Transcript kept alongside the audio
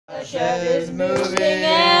The chef is moving in.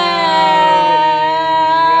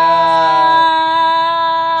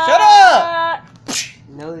 Shut up!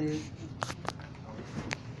 No, dude.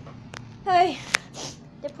 Hey,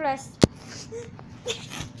 depressed.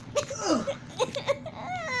 Yeah,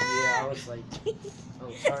 I was like,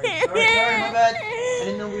 oh, sorry, my bad. I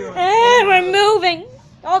didn't know we were. We're moving.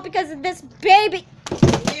 All because of this baby.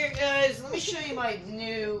 Here, guys, let me show you my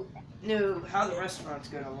new how the restaurant's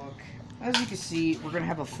gonna look. As you can see, we're gonna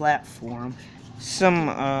have a platform, some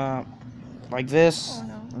like this,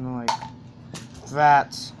 and then like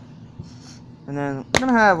that, and then we're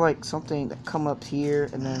gonna have like something that come up here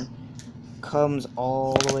and then comes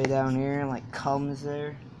all the way down here and like comes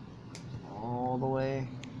there all the way,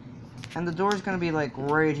 and the door's gonna be like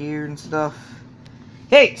right here and stuff.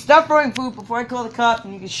 Hey, stop throwing food before I call the cops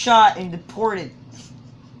and you get shot and deported.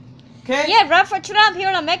 Okay? Yeah, run for Trump. He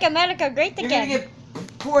wanna make America great You're again. gonna get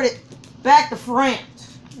deported back to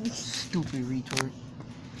France. Stupid retard.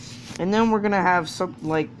 And then we're gonna have some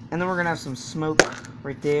some smoke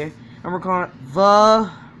right there, and we're calling it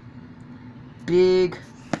the Big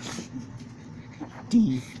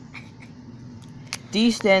D.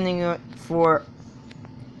 D standing for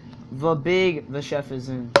the chef is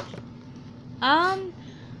in. I'm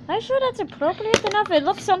sure that's appropriate enough. It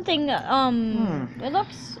looks something. It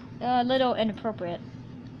looks a little inappropriate,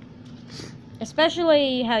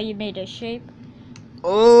 especially how you made a shape.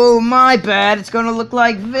 Oh, my bad. It's gonna look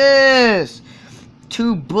like this.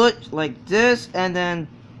 Two butch like this, and then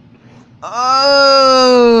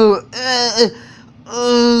oh,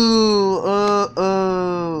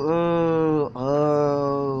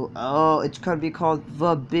 it's gonna be called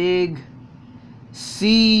the Big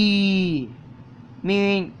C,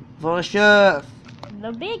 meaning the chef.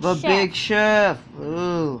 The big The chef. Big Chef.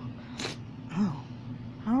 Ooh. Oh,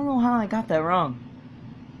 I don't know how I got that wrong.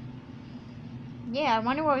 Yeah, I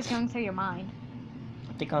wonder what was going through your mind.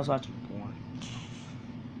 I think I was watching porn.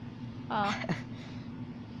 Oh.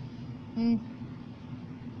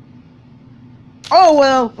 Oh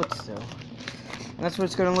well, but still, that's what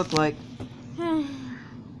it's gonna look like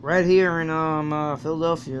right here in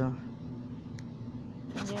Philadelphia.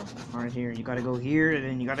 Yeah. Right here, you gotta go here, and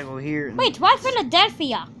then you gotta go here. And Wait, why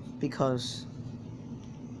Philadelphia? because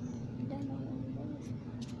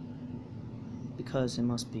it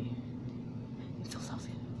must be in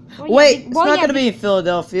Philadelphia. Well, yeah, Wait, it's not gonna be in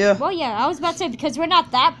Philadelphia. Well, yeah, I was about to say because we're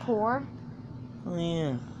not that poor. Oh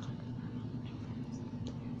yeah.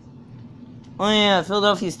 Oh yeah,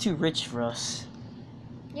 Philadelphia is too rich for us.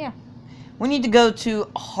 Yeah. We need to go to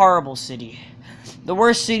a horrible city. The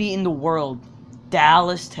worst city in the world.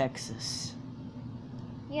 Dallas, Texas.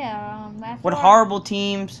 Yeah, What horrible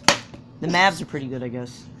teams. The Mavs are pretty good, I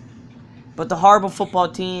guess. But the horrible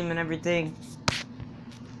football team and everything.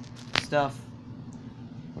 Stuff.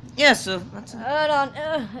 Yeah, so that's it. Hold on.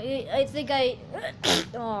 I think I...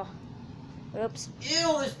 Oh. Oops.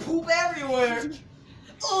 Ew, there's poop everywhere.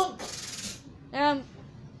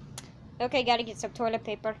 Okay, gotta get some toilet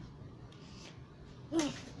paper.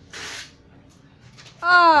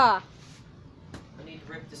 Ah. I need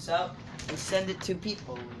to rip this out and send it to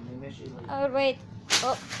people. Oh, wait.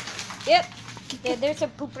 Oh. Yep. Yeah, there's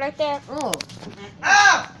some poop right there. Oh.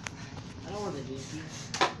 Ah! I don't want to do this.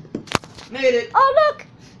 Made it. Oh, look!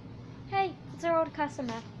 Hey, it's our old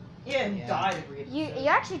customer. Yeah, he died. You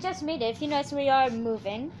actually just made it. If you notice, we are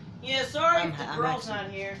moving. Yeah, sorry if the girl's not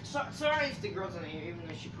here. Sorry if the girl's not here, even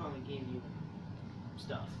though she probably gave you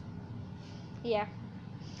stuff. Yeah.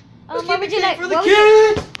 Let's What keep would the you cake like? for the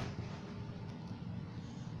kids!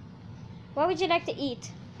 What would you like to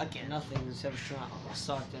eat? Again, nothing. This restaurant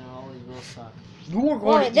sucked and it always will suck. You're Well,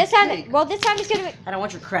 going to this eat time. cake. Well, this time he's gonna. I don't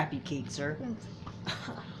want your crappy cake, sir.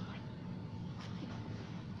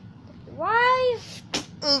 Why?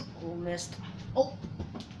 Oh, missed. Oh.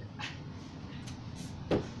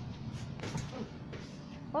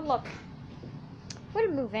 Well, look. We're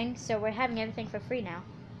moving, so we're having everything for free now.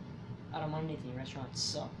 I don't mind anything. The restaurant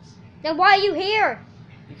sucks. Then why are you here?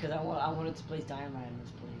 Because I wanted to place dynamite in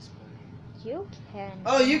this place, but... You can.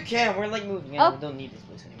 Oh, you can. We're like moving out. Oh. We don't need this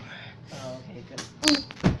place anymore. Oh, okay,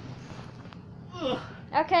 good.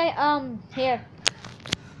 Okay, here.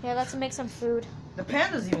 Here, let's make some food. The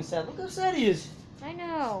panda's even sad. Look how sad he is. I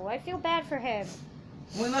know. I feel bad for him.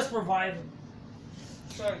 We must revive him.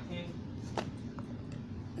 Sorry, King.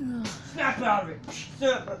 Snap out of it.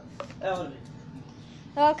 Snap out of it.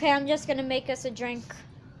 Okay, I'm just gonna make us a drink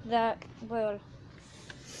that will.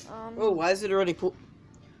 Oh, why is it already cool?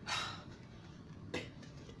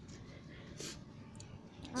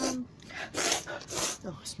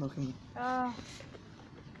 Oh, smoking.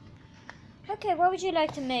 Okay, what would you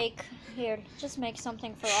like to make? Here, just make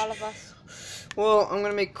something for all of us. Well, I'm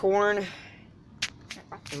gonna make corn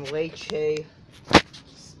and leche.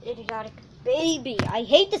 This idiotic baby. I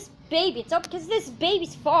hate this baby. It's all because this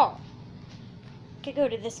baby's fault. Okay, go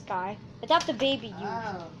to this guy. Adopt the baby, you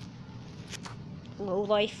Oh. low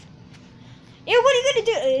life. Ew, what are you gonna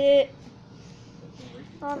do?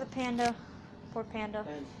 Oh, the panda. Poor panda.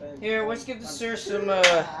 Here, let's give the sir some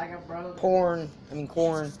I got broke. corn.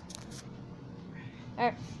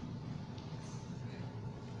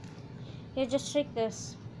 Here, just shake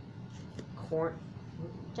this. Corn.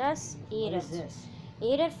 Just eat What is it. this?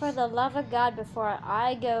 Eat it for the love of God before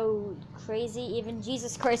I go crazy. Even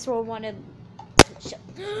Jesus Christ will want to. That's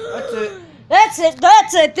it. That's it.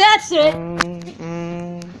 That's it. That's it.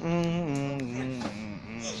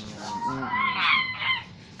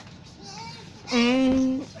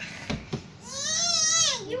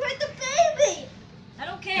 You hurt the baby. I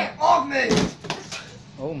don't care. Off me!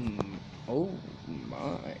 Oh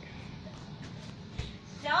my.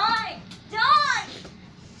 Die. Die.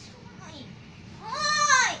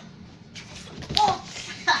 Die. Oh.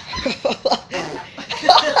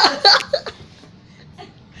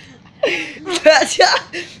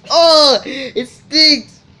 Oh, it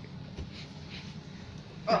stinks.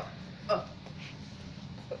 Oh.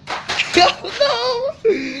 No,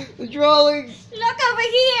 the drawing. Look over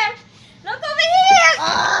here. Look over here.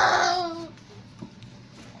 Oh,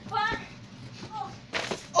 What?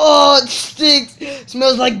 oh, it stinks. It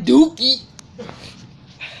smells like dookie.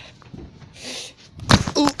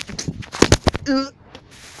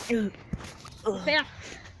 There.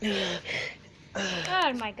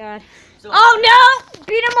 Oh my God. Oh no!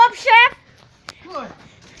 Beat him up, chef. Come on.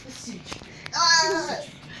 Let's see.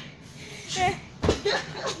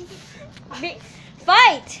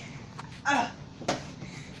 Fight.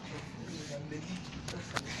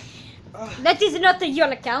 That is not your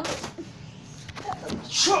account.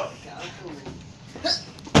 Sure.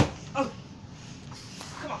 Oh.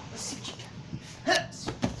 Come on, let's see.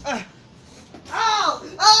 Ow!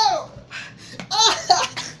 Oh!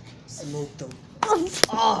 Smoked them.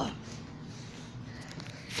 Oh!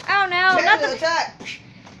 Oh no! Not the. Attack!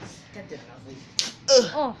 That did nothing.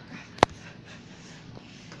 Oh.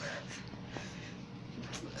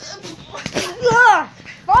 Ugh!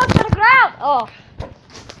 Fall to the ground. Oh.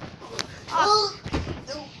 Oh.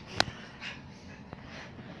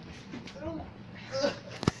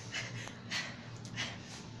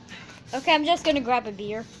 Okay, I'm just gonna grab a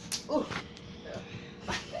beer Oh.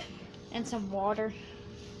 and some water.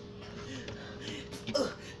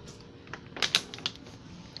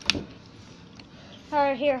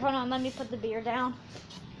 Alright, here, hold on. Let me put the beer down.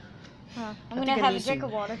 I'm gonna think I have a need drink some-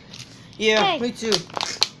 of water. Yeah, Hey. me too.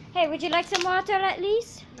 Hey, would you like some water at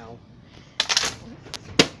least? No.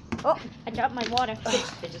 Oh, I dropped my water.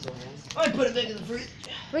 It just lands. I put it back in the fridge.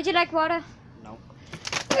 Would you like water? No.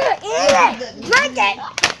 Eat it! Drink it!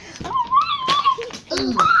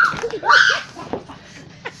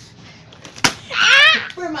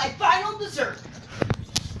 For my final dessert,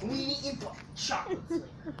 weenie and chocolate.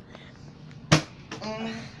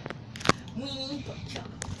 Weenie and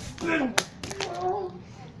chocolate.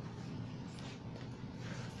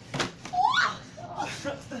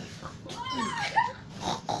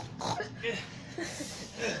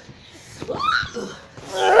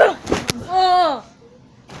 Oh!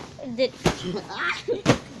 Did.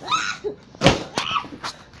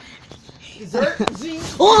 Dessert?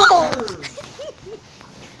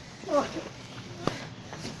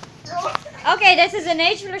 Okay, this is an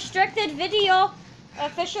age-restricted video,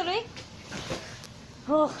 officially.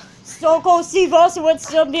 Oh, Stone Cold Steve Austin wants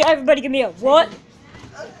something. Everybody give me a what?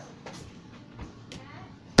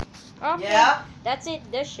 Okay, Yeah? that's it.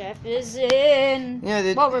 This chef is in.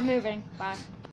 Yeah, Well, we're moving. Bye.